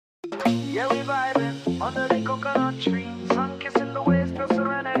Yeah, we vibing under the coconut tree. Sun kissing the waves, feel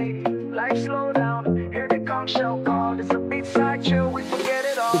serenity. Life slow down, hear the conch shell call. It's a beachside chill, we forget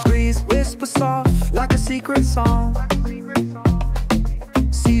it all. The breeze whispers soft like a secret song.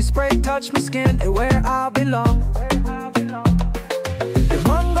 Sea spray touch my skin and where I belong. The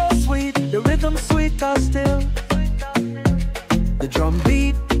mango sweet, the rhythm sweeter still. The drum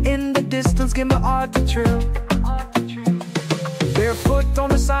beat in the distance give my heart a thrill. Barefoot on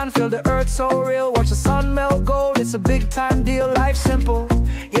the sand, feel the earth so real. Watch the sun melt gold, it's a big time deal. Life simple,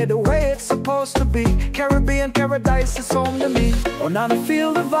 yeah, the way it's supposed to be. Caribbean paradise is home to me. Oh, now to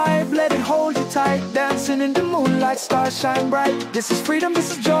feel the vibe, let it hold you tight. Dancing in the moonlight, stars shine bright. This is freedom,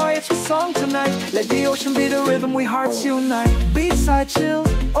 this is joy, it's the song tonight. Let the ocean be the rhythm, we hearts unite. Beachside chill,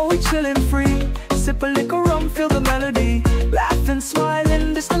 oh we chillin' free. Sip a liquor rum, feel the melody. Laughing,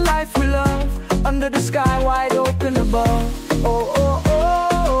 smiling, this the life we love. Under the sky, wide open above. Oh, oh,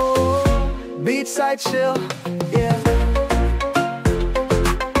 oh, oh. Beachside chill, yeah.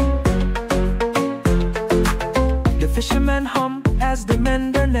 The fishermen hum as they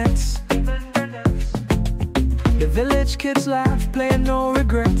mend their nets. The village kids laugh, playing no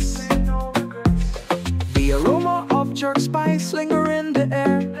regrets. The aroma of jerk spice linger in the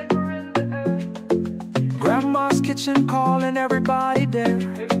air. Grandma's kitchen calling everybody there.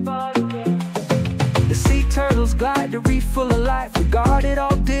 The sea turtles glide, the reef full of life. We guard it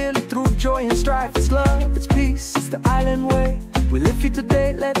all dearly through joy and strife. It's love, it's peace, it's the island way. We live for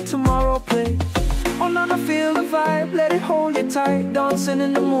today, let tomorrow play. Oh, now I feel the vibe, let it hold you tight. Dancing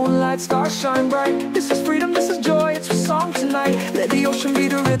in the moonlight, stars shine bright. This is freedom, this is joy, it's a song tonight. Let the ocean be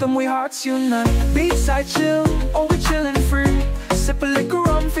the rhythm, we hearts unite. Beachside chill, oh we chillin' free. Sip a liquor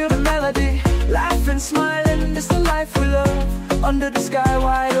rum, feel the melody. Laughing, smiling, this the life we love. Under the sky,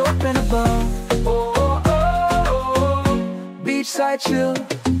 wide open above. Oh, oh, oh, oh. Beachside chill,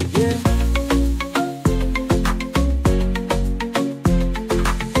 yeah.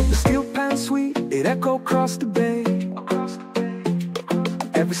 The steel pan sweet, it echo across the bay.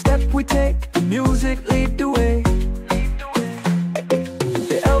 Every step we take, the music lead the way.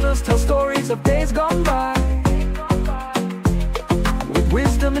 The elders tell stories of days gone by, with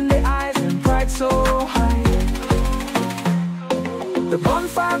wisdom in their eyes and pride so high. The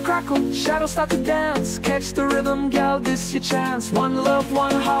bonfire crackle, shadows start to dance. Catch the rhythm, gal, this your chance. One love,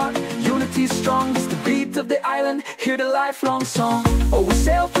 one heart, unity strong. It's the beat of the island, hear the lifelong song. Oh, we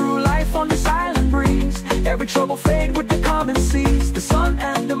sail through life on this island breeze. Every trouble fade with the common seas. The sun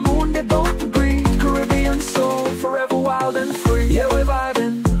and the moon, they both agree. Caribbean soul, forever wild and free. Yeah, we're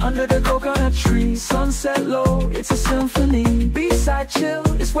vibing under the coconut tree. Sunset low, it's a symphony. Beachside chill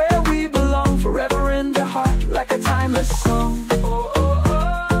is where we belong. Forever in the heart, like a timeless song. Oh, oh,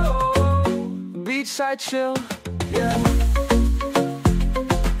 oh, oh. Beachside chill, yeah.